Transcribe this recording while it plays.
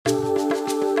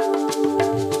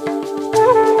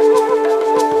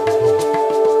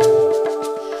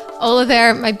Hello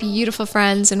there, my beautiful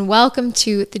friends, and welcome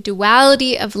to the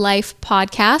Duality of Life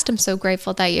podcast. I'm so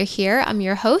grateful that you're here. I'm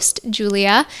your host,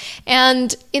 Julia,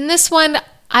 and in this one,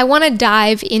 I want to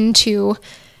dive into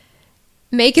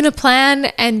making a plan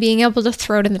and being able to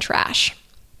throw it in the trash.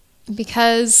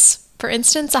 Because, for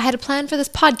instance, I had a plan for this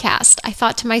podcast. I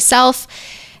thought to myself,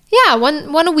 yeah,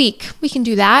 one a week, we can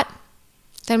do that.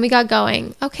 Then we got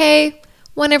going. Okay,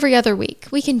 one every other week,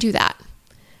 we can do that.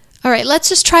 All right, let's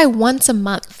just try once a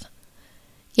month.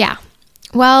 Yeah,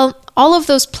 well, all of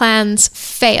those plans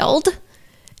failed.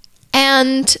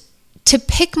 And to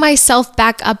pick myself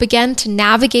back up again, to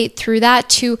navigate through that,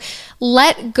 to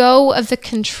let go of the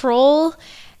control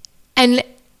and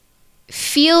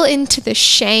feel into the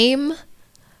shame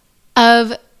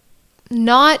of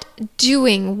not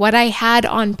doing what I had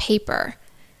on paper,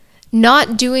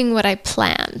 not doing what I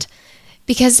planned.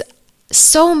 Because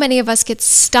so many of us get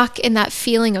stuck in that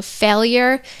feeling of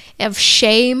failure, of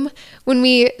shame, when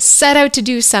we set out to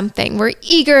do something. We're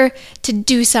eager to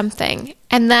do something,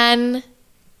 and then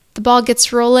the ball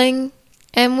gets rolling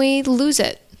and we lose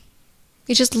it.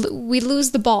 We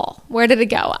lose the ball. Where did it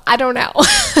go? I don't know.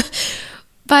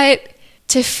 But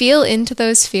to feel into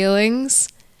those feelings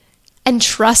and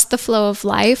trust the flow of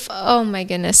life, oh my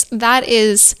goodness, that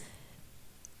is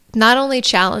not only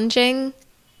challenging,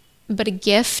 but a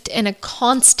gift and a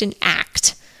constant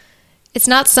act. It's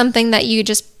not something that you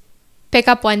just pick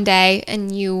up one day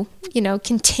and you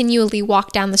continually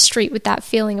walk down the street with that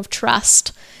feeling of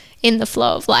trust in the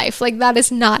flow of life. Like, that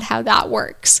is not how that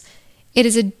works. It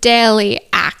is a daily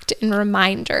act and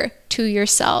reminder to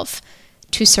yourself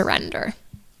to surrender.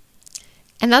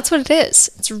 And that's what it is.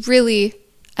 It's really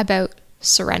about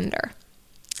surrender.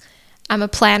 I'm a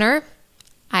planner.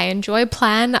 I enjoy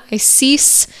plan. I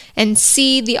cease and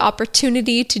see the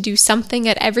opportunity to do something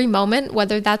at every moment,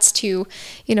 whether that's to,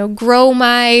 grow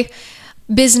my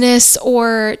business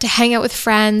or to hang out with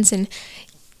friends and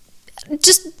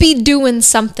just be doing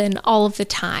something all of the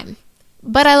time.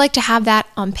 But I like to have that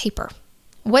on paper.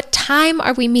 What time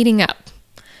are we meeting up?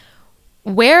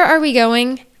 Where are we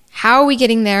going? How are we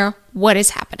getting there? What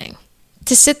is happening?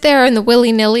 To sit there in the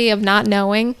willy-nilly of not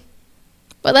knowing,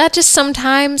 but that just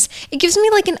sometimes, it gives me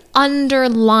like an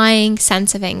underlying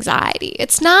sense of anxiety.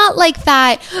 It's not like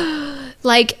that,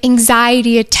 like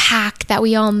anxiety attack that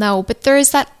we all know, but there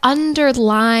is that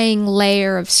underlying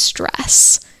layer of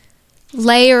stress,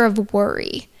 layer of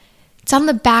worry. It's on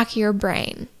the back of your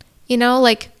brain,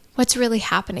 like what's really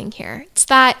happening here? It's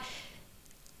that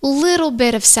little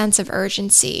bit of sense of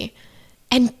urgency.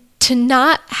 And to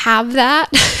not have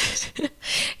that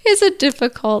is a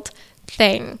difficult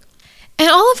thing. And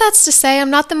all of that's to say,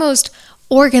 I'm not the most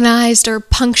organized or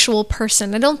punctual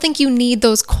person. I don't think you need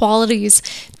those qualities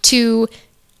to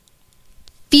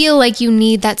feel like you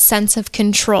need that sense of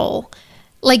control,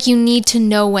 like you need to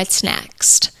know what's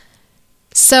next.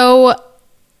 So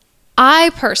I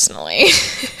personally,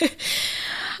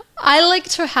 I like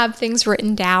to have things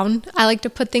written down. I like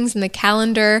to put things in the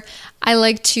calendar. I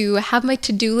like to have my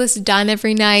to-do list done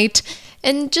every night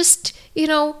and just,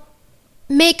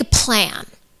 make a plan.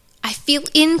 I feel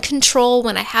in control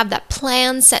when I have that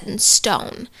plan set in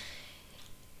stone.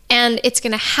 And it's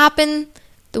going to happen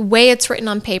the way it's written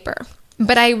on paper.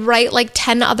 But I write like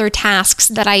 10 other tasks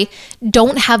that I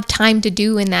don't have time to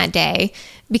do in that day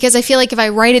because I feel like if I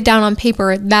write it down on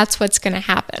paper, that's what's going to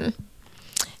happen.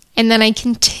 And then I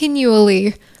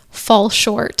continually fall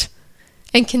short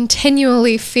and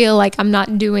continually feel like I'm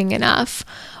not doing enough,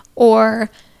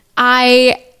 or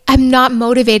I'm not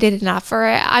motivated enough, or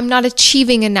I'm not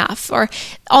achieving enough, or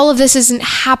all of this isn't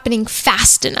happening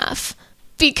fast enough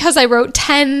because I wrote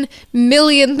 10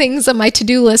 million things on my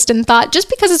to-do list and thought just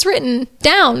because it's written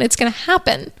down, it's going to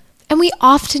happen. And we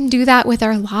often do that with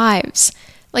our lives.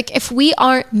 Like if we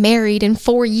aren't married in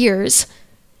 4 years,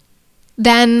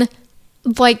 then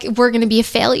we're going to be a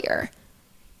failure.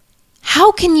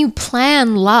 How can you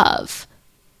plan love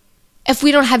if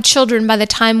we don't have children by the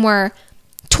time we're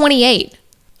 28?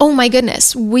 Oh my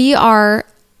goodness, we are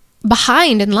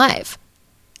behind in life.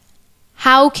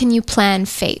 How can you plan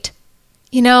fate?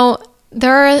 There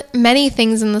are many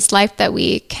things in this life that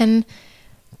we can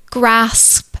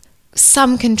grasp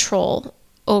some control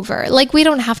over. Like we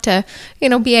don't have to,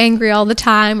 be angry all the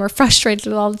time or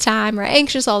frustrated all the time or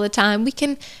anxious all the time. We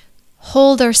can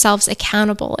hold ourselves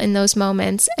accountable in those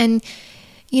moments and,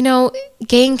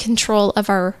 gain control of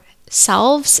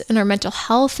ourselves and our mental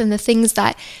health and the things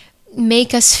that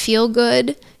make us feel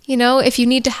good. If you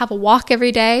need to have a walk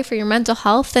every day for your mental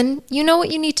health, then you know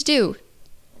what you need to do.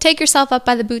 Take yourself up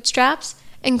by the bootstraps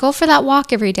and go for that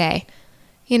walk every day.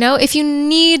 If you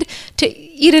need to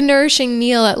eat a nourishing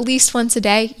meal at least once a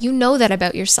day, you know that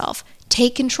about yourself.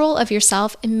 Take control of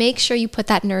yourself and make sure you put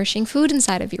that nourishing food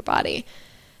inside of your body.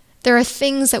 There are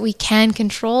things that we can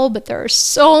control, but there are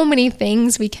so many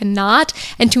things we cannot.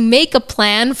 And to make a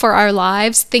plan for our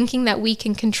lives, thinking that we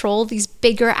can control these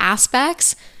bigger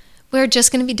aspects, we're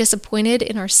just going to be disappointed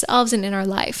in ourselves and in our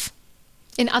life,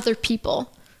 in other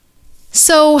people.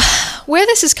 So where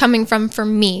this is coming from for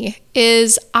me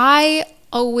is I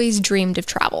always dreamed of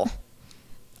travel.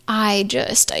 I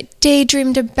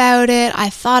daydreamed about it. I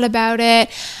thought about it,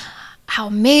 how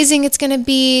amazing it's going to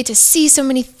be to see so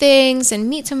many things and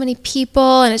meet so many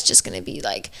people. And it's just going to be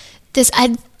like this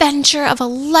adventure of a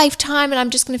lifetime. And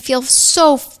I'm just going to feel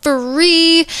so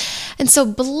free and so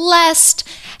blessed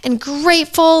and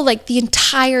grateful like the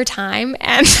entire time.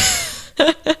 And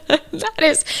that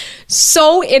is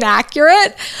so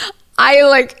inaccurate. I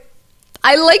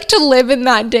like to live in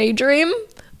that daydream,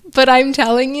 but I'm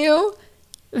telling you,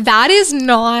 that is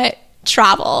not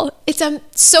travel. It's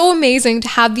so amazing to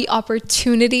have the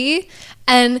opportunity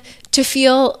and to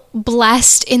feel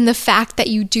blessed in the fact that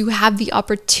you do have the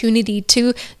opportunity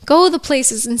to go the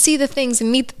places and see the things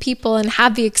and meet the people and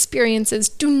have the experiences.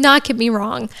 Do not get me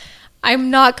wrong. I'm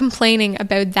not complaining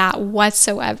about that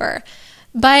whatsoever.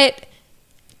 But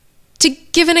to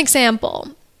give an example,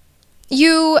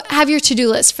 you have your to-do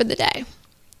list for the day.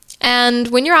 And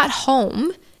when you're at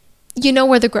home, you know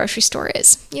where the grocery store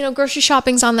is. Grocery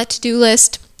shopping's on that to-do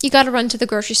list. You got to run to the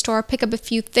grocery store, pick up a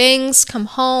few things, come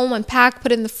home, unpack,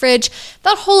 put it in the fridge.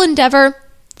 That whole endeavor,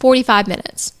 45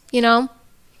 minutes,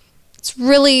 It's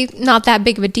really not that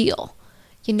big of a deal.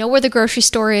 You know where the grocery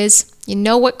store is. You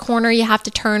know what corner you have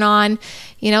to turn on.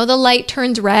 The light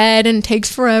turns red and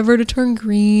takes forever to turn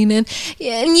green. And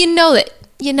you know it.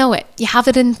 You know it. You have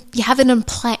a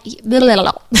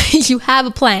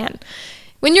plan.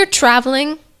 When you're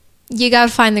traveling, you got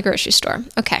to find the grocery store.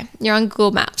 Okay, you're on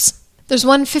Google Maps. There's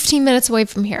one 15 minutes away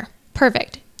from here.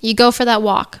 Perfect. You go for that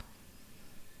walk.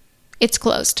 It's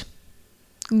closed.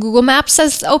 Google Maps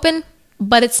says it's open,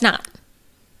 but it's not.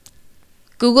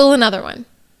 Google another one.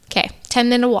 Okay,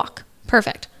 10-minute walk.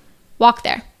 Perfect. Walk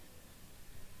there.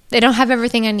 They don't have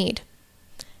everything I need.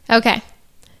 Okay,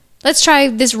 let's try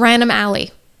this random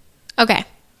alley. Okay,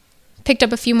 picked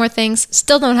up a few more things.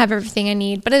 Still don't have everything I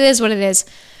need, but it is what it is.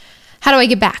 How do I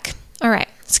get back? All right,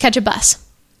 let's catch a bus.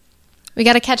 We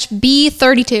got to catch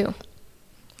B32.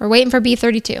 We're waiting for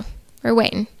B32. We're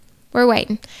waiting.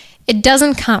 It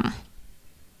doesn't come.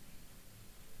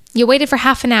 You waited for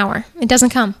half an hour. It doesn't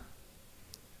come.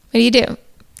 What do?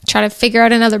 Try to figure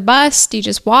out another bus? Do you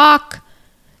just walk?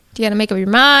 Do you got to make up your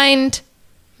mind?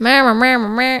 Okay,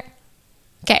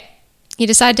 you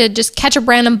decide to just catch a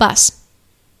random bus.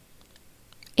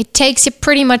 It takes you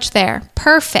pretty much there.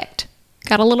 Perfect.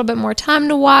 Got a little bit more time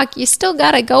to walk. You still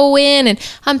got to go in and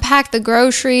unpack the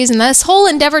groceries. And this whole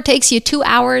endeavor takes you 2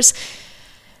 hours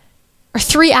or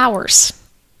 3 hours.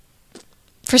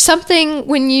 For something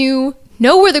when you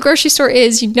know where the grocery store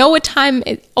is, you know what time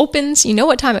it opens, you know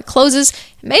what time it closes,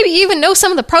 maybe you even know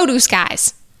some of the produce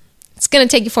guys. It's going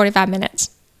to take you 45 minutes.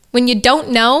 When you don't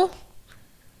know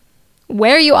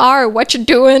where you are or what you're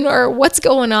doing or what's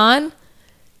going on,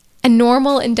 a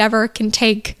normal endeavor can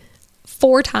take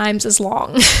 4 times as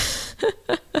long.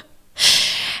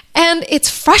 And it's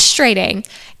frustrating.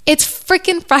 It's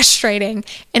freaking frustrating.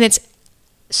 And it's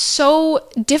so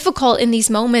difficult in these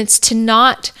moments to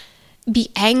not be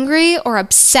angry or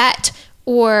upset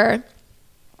or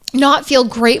not feel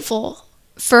grateful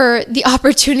for the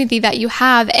opportunity that you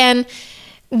have. And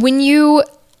when you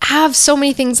have so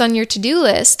many things on your to-do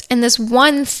list and this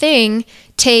one thing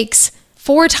takes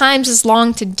 4 times as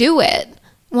long to do it,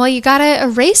 well, you got to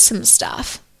erase some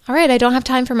stuff. All right, I don't have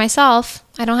time for myself.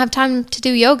 I don't have time to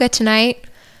do yoga tonight.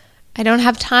 I don't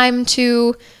have time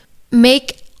to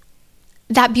make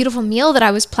that beautiful meal that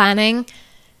I was planning.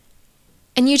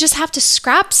 And you just have to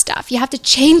scrap stuff. You have to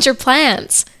change your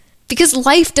plans because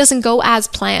life doesn't go as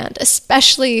planned,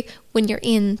 especially when you're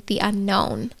in the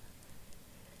unknown.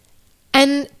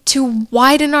 And to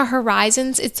widen our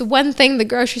horizons, it's one thing. The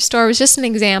grocery store was just an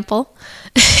example.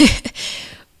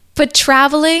 But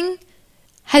traveling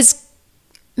has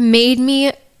made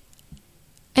me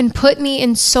and put me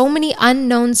in so many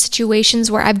unknown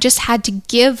situations where I've just had to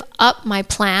give up my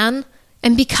plan.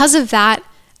 And because of that,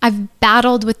 I've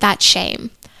battled with that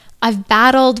shame. I've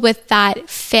battled with that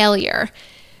failure,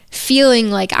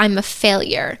 feeling like I'm a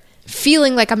failure,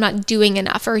 feeling like I'm not doing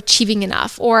enough or achieving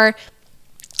enough, or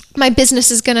my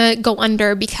business is going to go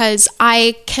under because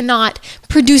I cannot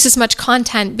produce as much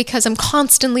content because I'm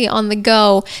constantly on the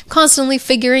go, constantly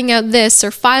figuring out this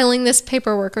or filing this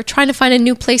paperwork or trying to find a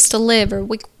new place to live or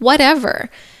whatever.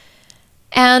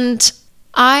 And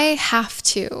I have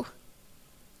to,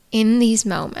 in these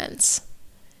moments,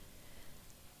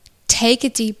 take a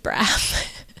deep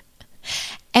breath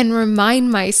and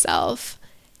remind myself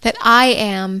that I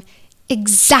am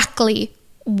exactly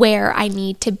where I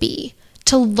need to be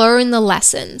to learn the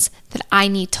lessons that I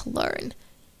need to learn.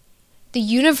 The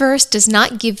universe does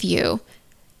not give you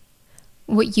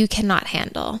what you cannot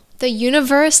handle. The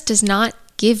universe does not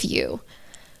give you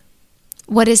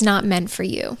what is not meant for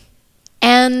you.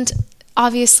 And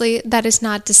obviously, that is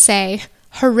not to say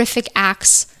horrific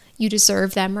acts, you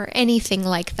deserve them or anything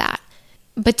like that.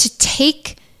 But to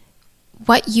take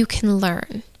what you can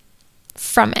learn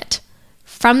from it,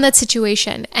 from that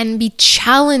situation, and be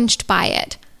challenged by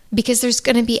it. Because there's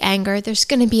going to be anger, there's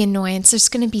going to be annoyance, there's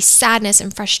going to be sadness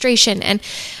and frustration and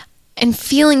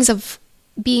feelings of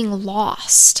being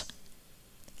lost.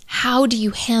 How do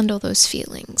you handle those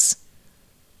feelings?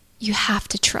 You have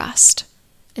to trust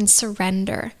and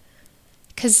surrender.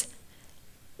 Because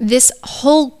this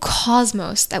whole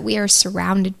cosmos that we are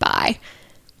surrounded by,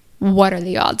 what are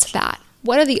the odds of that?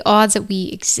 What are the odds that we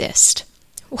exist?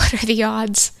 What are the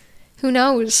odds? Who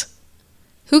knows?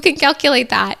 Who can calculate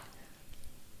that?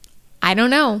 I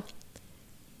don't know.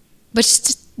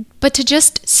 But to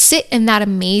just sit in that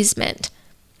amazement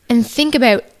and think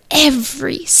about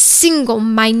every single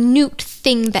minute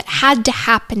thing that had to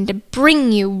happen to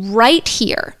bring you right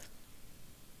here,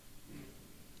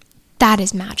 that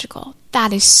is magical.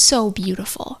 That is so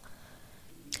beautiful.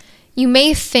 You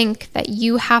may think that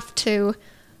you have to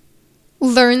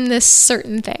learn this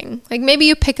certain thing. Like maybe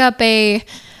you pick up a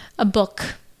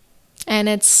book and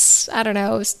it's, I don't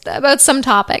know, about some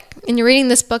topic. And you're reading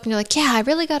this book and you're like, yeah, I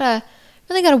really gotta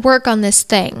work on this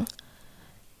thing.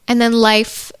 And then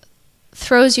life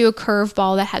throws you a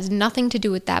curveball that has nothing to do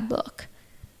with that book.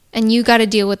 And you gotta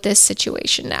deal with this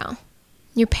situation now.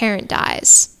 Your parent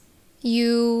dies.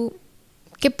 You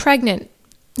get pregnant.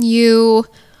 You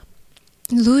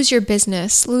lose your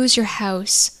business, lose your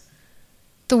house.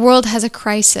 The world has a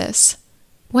crisis.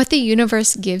 What the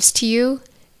universe gives to you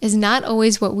is not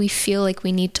always what we feel like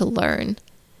we need to learn.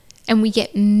 And we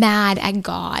get mad at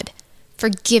God for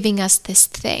giving us this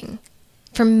thing,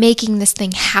 for making this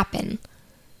thing happen.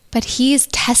 But He is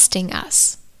testing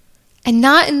us. And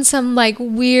not in some like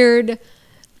weird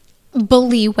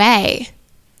bully way.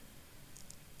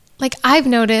 Like I've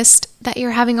noticed that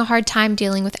you're having a hard time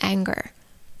dealing with anger.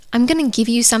 I'm going to give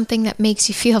you something that makes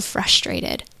you feel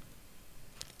frustrated.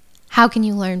 How can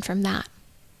you learn from that?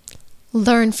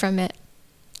 Learn from it.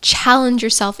 Challenge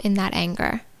yourself in that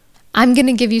anger. I'm going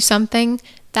to give you something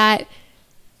that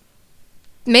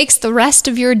makes the rest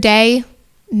of your day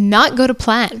not go to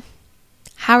plan.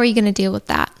 How are you going to deal with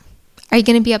that? Are you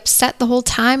going to be upset the whole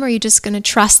time, or are you just going to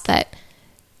trust that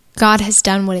God has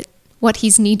done what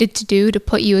He's needed to do to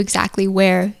put you exactly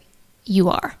where you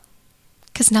are?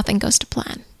 Because nothing goes to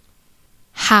plan.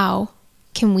 How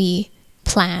can we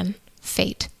plan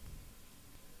fate?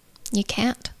 You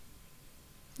can't.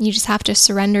 You just have to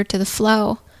surrender to the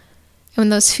flow. And when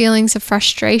those feelings of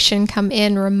frustration come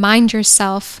in, remind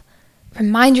yourself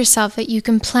that you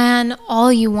can plan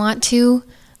all you want to,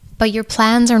 but your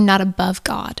plans are not above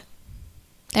God.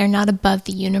 They're not above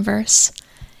the universe.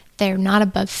 They're not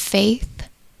above fate.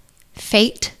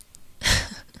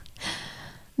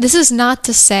 This is not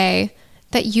to say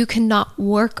that you cannot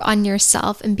work on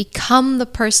yourself and become the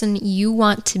person you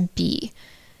want to be.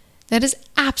 That is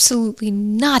absolutely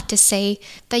not to say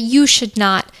that you should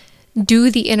not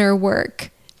do the inner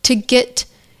work to get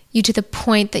you to the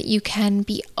point that you can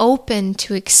be open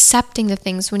to accepting the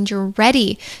things when you're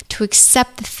ready to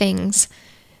accept the things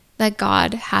that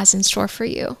God has in store for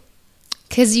you.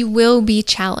 Because you will be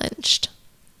challenged.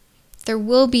 There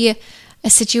will be a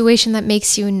situation that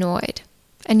makes you annoyed,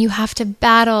 and you have to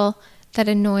battle that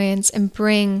annoyance and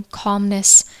bring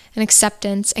calmness and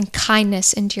acceptance and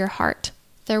kindness into your heart.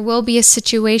 There will be a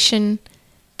situation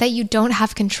that you don't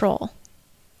have control.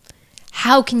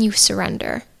 How can you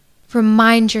surrender?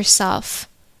 Remind yourself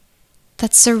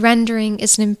that surrendering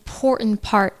is an important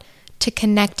part to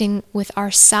connecting with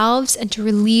ourselves and to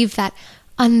relieve that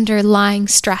underlying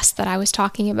stress that I was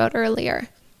talking about earlier.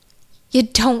 You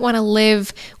don't want to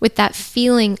live with that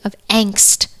feeling of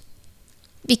angst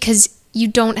because you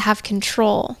don't have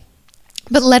control.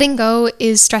 But letting go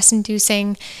is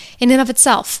stress-inducing in and of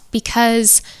itself,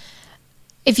 because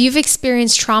if you've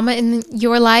experienced trauma in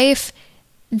your life,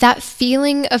 that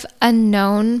feeling of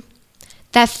unknown,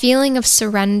 that feeling of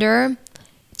surrender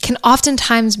can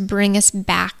oftentimes bring us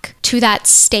back to that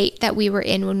state that we were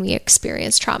in when we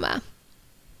experienced trauma.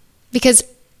 Because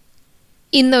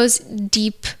in those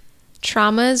deep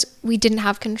traumas, we didn't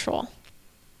have control.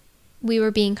 We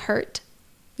were being hurt.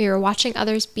 We were watching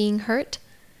others being hurt,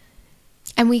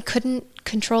 and we couldn't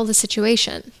control the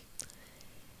situation.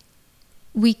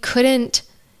 We couldn't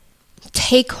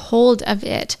take hold of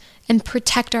it and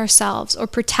protect ourselves or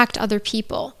protect other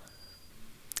people.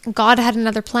 God had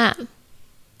another plan.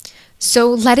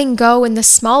 So letting go in the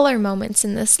smaller moments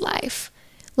in this life,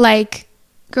 like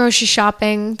grocery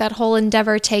shopping, that whole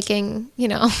endeavor taking,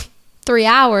 3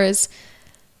 hours,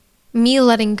 me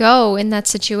letting go in that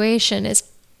situation is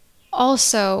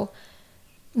also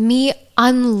me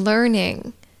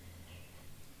unlearning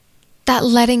that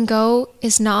letting go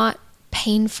is not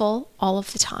painful all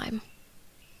of the time.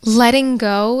 Letting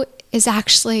go is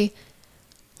actually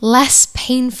less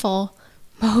painful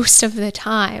most of the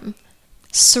time.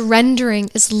 Surrendering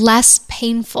is less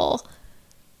painful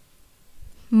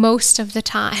most of the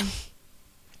time.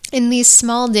 In these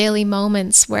small daily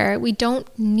moments where we don't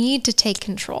need to take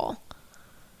control,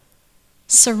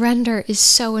 surrender is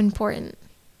so important.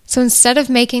 So instead of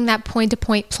making that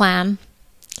point-to-point plan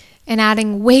and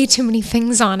adding way too many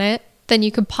things on it than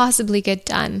you could possibly get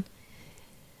done,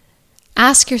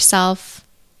 ask yourself,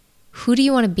 who do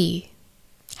you want to be?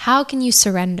 How can you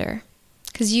surrender?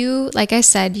 Because you, like I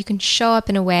said, you can show up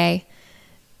in a way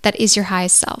that is your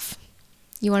highest self.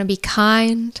 You want to be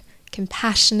kind,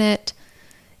 compassionate.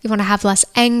 You want to have less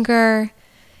anger.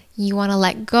 You want to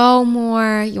let go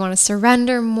more. You want to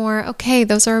surrender more. Okay,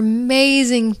 those are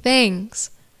amazing things.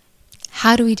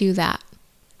 How do we do that?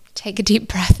 Take a deep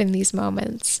breath in these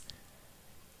moments.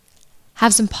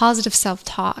 Have some positive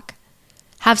self-talk.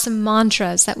 Have some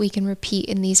mantras that we can repeat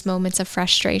in these moments of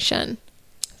frustration.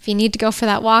 If you need to go for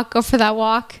that walk, go for that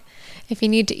walk. If you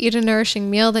need to eat a nourishing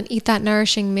meal, then eat that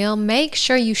nourishing meal. Make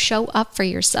sure you show up for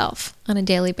yourself on a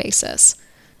daily basis.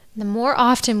 The more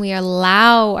often we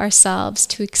allow ourselves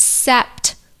to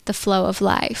accept the flow of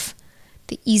life,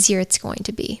 the easier it's going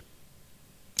to be.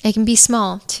 It can be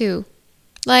small too.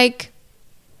 Like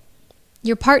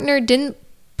your partner didn't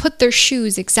put their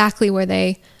shoes exactly where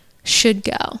they should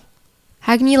go.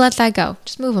 How can you let that go?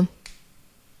 Just move them.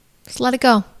 Just let it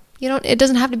go. It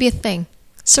doesn't have to be a thing.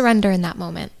 Surrender in that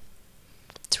moment.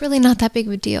 It's really not that big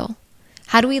of a deal.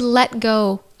 How do we let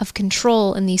go of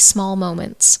control in these small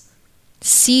moments?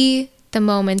 See the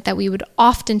moment that we would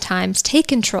oftentimes take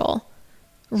control.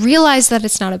 Realize that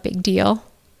it's not a big deal.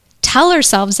 Tell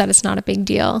ourselves that it's not a big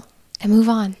deal. And move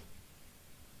on.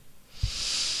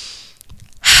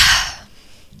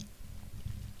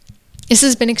 This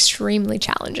has been extremely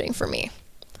challenging for me.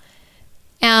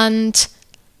 And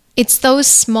it's those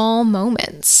small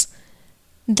moments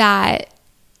that,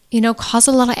 cause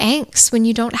a lot of angst when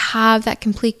you don't have that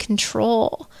complete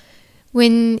control,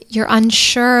 when you're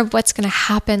unsure of what's going to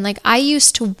happen. Like I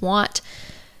used to want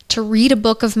to read a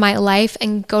book of my life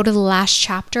and go to the last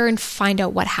chapter and find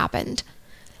out what happened.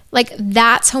 Like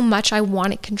that's how much I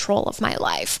wanted control of my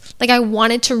life. Like I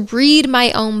wanted to read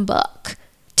my own book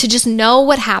to just know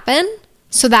what happened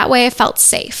so that way I felt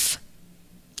safe.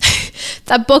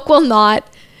 That book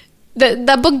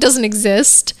that book doesn't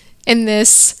exist in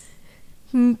this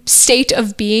state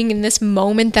of being, in this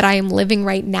moment that I am living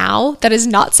right now. That is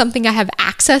not something I have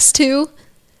access to.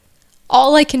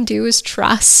 All I can do is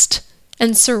trust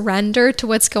and surrender to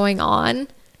what's going on.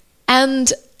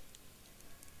 And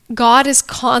God is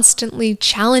constantly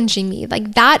challenging me.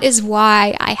 Like that is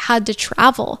why I had to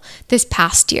travel this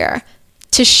past year,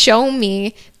 to show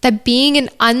me that being in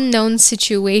unknown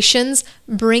situations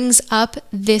brings up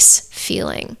this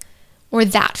feeling or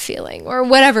that feeling or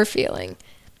whatever feeling,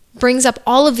 brings up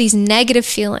all of these negative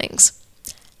feelings.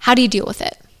 How do you deal with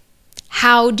it?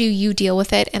 How do you deal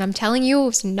with it? And I'm telling you, it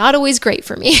was not always great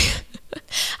for me.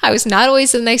 I was not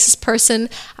always the nicest person.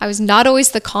 I was not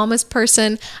always the calmest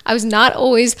person. I was not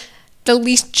always the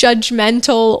least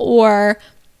judgmental or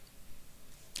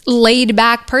laid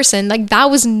back person. Like that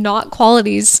was not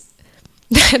qualities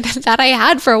that I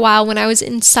had for a while when I was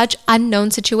in such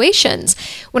unknown situations,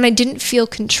 when I didn't feel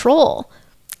control.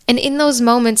 And in those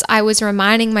moments, I was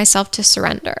reminding myself to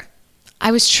surrender.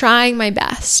 I was trying my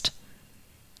best.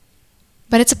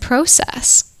 But it's a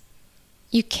process.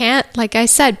 You can't, like I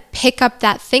said, pick up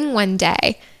that thing one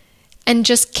day and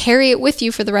just carry it with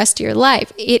you for the rest of your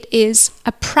life. It is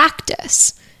a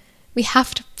practice. We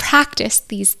have to practice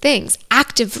these things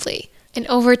actively. And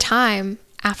over time,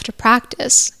 after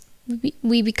practice,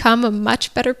 we become a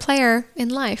much better player in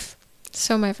life.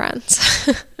 So my friends,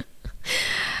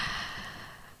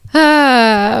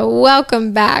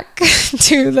 welcome back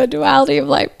to the Duality of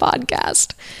Life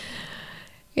podcast.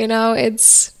 You know,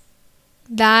 it's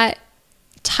that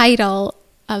title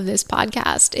of this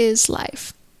podcast is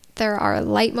life. There are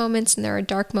light moments and there are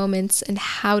dark moments, and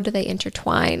how do they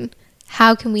intertwine?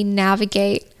 How can we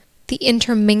navigate the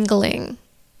intermingling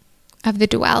of the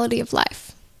duality of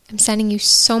life? I'm sending you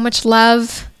so much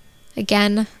love.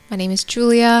 Again, my name is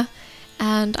Julia,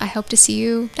 and I hope to see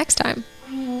you next time.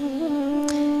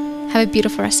 Have a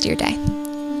beautiful rest of your day.